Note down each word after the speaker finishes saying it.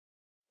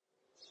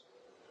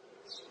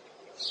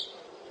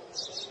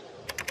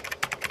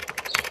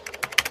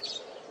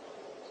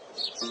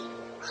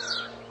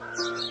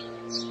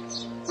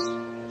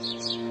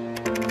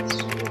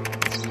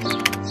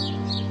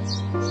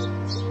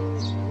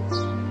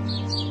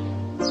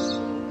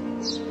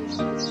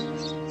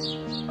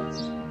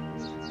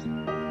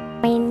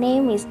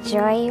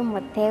Joy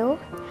Motheu.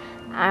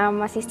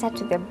 I'm a sister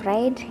to the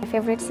bride, my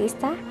favorite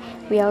sister.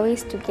 We are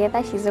always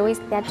together. She's always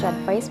there to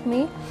advise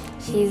me.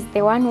 She's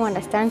the one who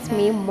understands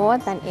me more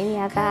than any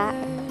other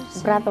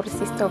brother or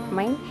sister of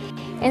mine.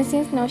 And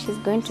since now she's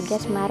going to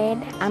get married,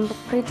 I'm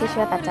pretty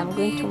sure that I'm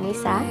going to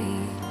miss her,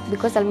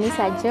 because I'll miss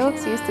her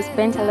jokes. We used to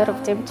spend a lot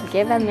of time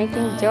together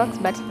making jokes,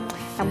 but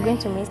I'm going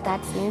to miss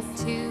that,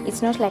 since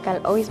it's not like I'll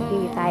always be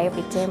with her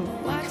every time,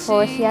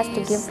 for she has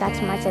to give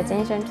that much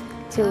attention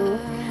to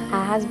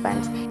her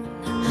husband.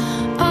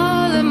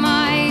 All of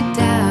my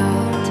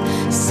doubt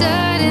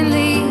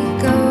suddenly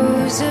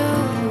goes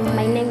away.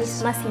 My name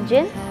is Mercy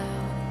Jane,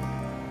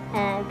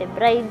 and the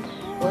bride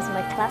was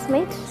my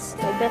classmate,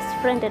 my best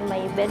friend and my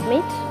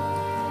bedmate.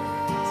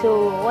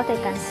 So what I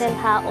can tell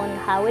her on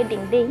her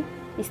wedding day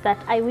is that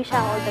I wish her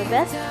all the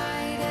best.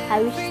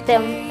 I wish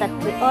them that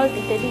all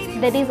the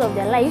days of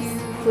their lives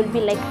will be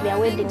like their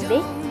wedding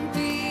day,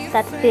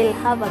 that they'll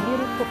have a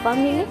beautiful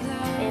family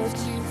and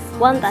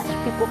one that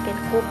people can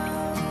copy.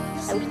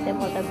 I wish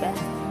them all the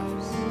best. I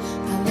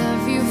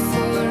love you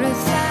for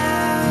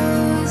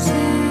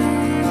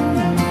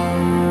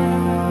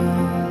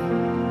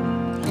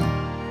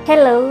 1,000.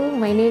 Hello,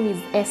 my name is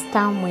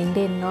ESTHER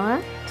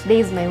Noah. Today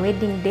is my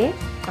wedding day.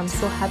 I'm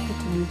so happy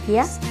to be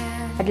here.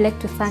 I'd like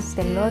to thank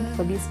the Lord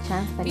for this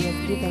chance that He has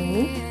given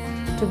me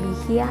to be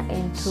here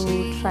and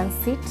to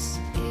transit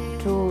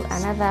to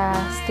another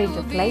stage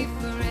of life.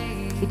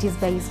 It is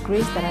by His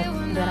grace that I've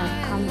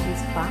come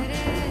this far.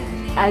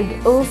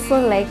 I'd also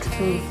like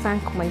to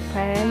thank my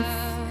parents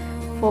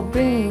for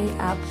bringing me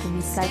up to be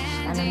such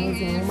an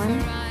amazing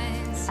woman.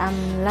 I'm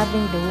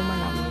loving the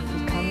woman I'm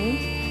becoming,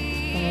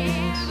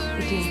 and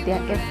it is their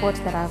effort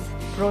that have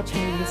brought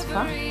me this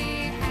far.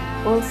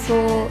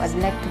 Also, I'd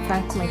like to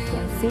thank my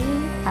fiancé,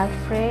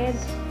 ALFRED.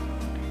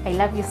 I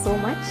love you so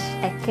much.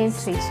 I can't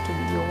wait to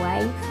be your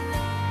wife.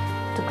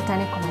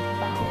 Tukutane kwa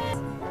madhabahu.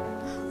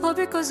 All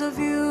because of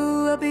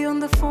you, I'll be on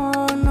the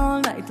phone all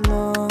night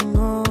long.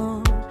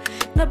 Oh.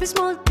 Not be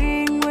small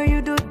thing where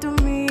you do to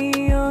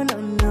me. Oh no,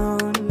 no,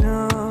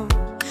 no.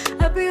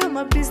 I'll be on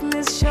my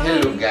business show.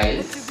 Hello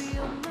guys,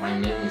 my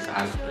name is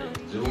ALFRED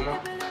Zuma,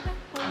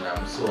 and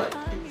I'm so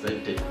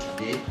excited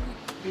today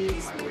being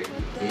my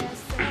wedding day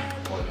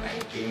on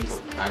 19th of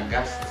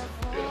August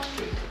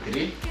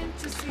 2023,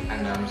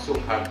 and I'm so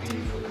happy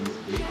for this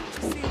day.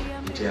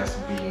 It has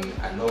been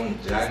a long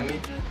journey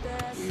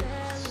with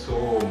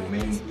so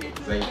many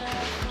exciting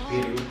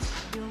periods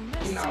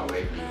in our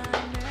wedding.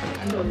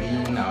 And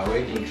being our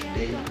wedding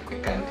today, I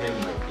can tell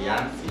my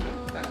fiancé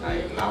that I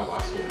love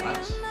her so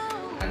much,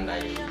 and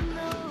I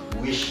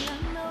wish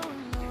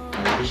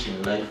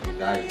in life with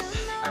her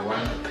is I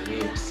want to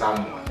create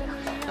someone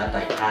that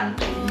I can't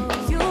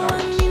live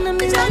without.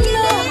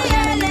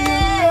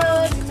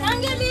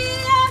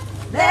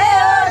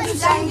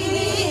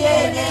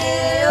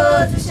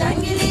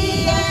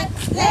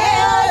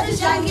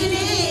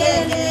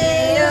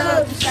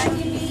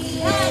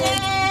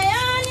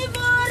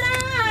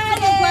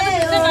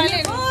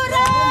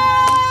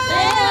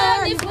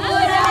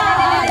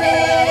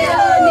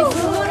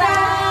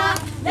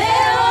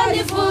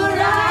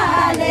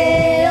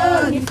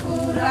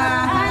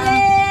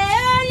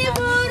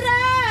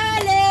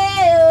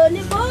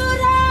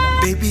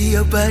 Baby,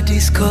 your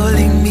body's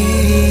calling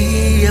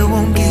me, I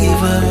won't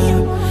give up.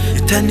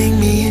 You're turning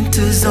me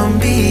into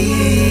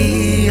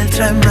zombie, I'll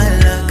try my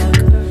luck.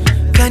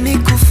 Kani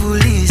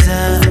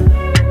kufuliza,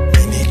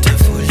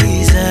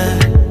 nitafuliza.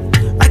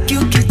 Aki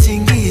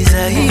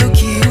ukitingiza, hiyo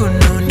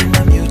kiuno ni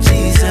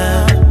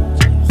mamiujiza.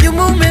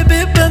 Nyuma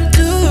umebeba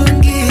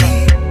mtungi,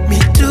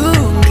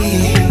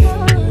 mitungi.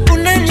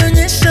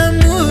 Unanyonyesha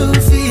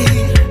movie,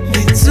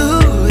 ni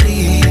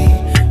nzuri.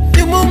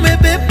 Nyuma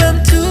umebeba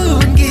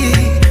mtungi,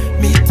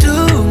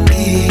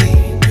 mitungi.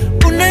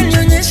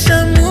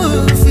 Unanyonyesha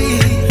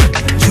movie.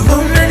 You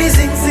wanna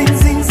zing zing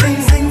zing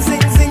zing zing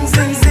zing zing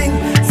zing zing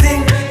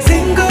zing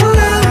zing go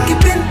out, keep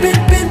pin pin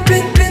pin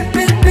pin pin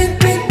pin pin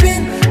pin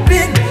pin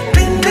pin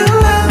pin go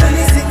out.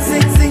 Zing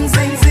zing zing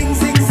zing zing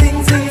zing zing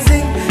zing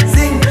zing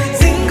zing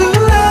zing go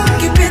out,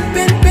 keep pin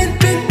pin pin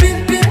pin pin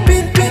pin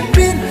pin pin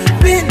pin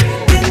pin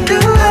pin go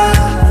out.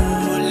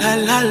 Oh la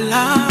la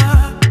la,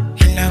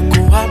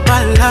 inakuwa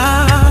bala,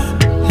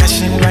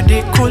 nashindwa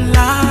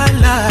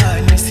kulala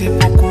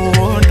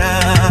nisipokuona.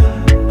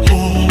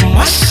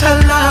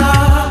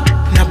 Mashallah,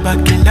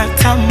 nabaki na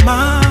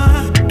tamaa,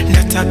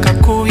 nataka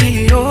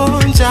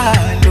kuionja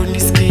ndo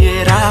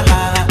nisikie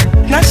raha.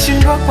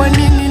 Nashindwa kwa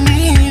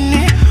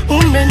nini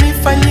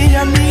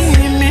umenifanyia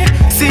mimi,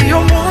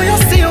 sio moyo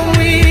sio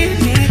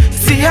mwili,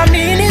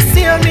 siamini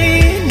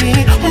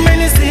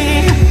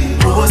umenizini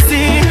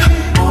bozi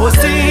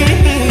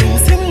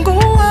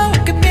msingua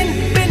ukipin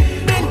pin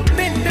pin pin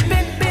pin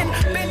pin pin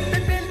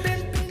pin pin.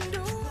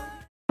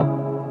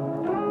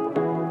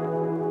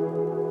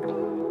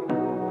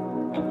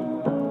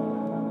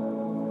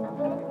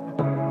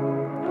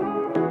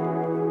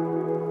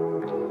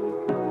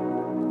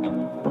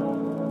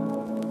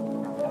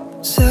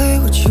 Say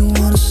what you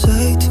wanna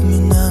say to me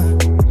now.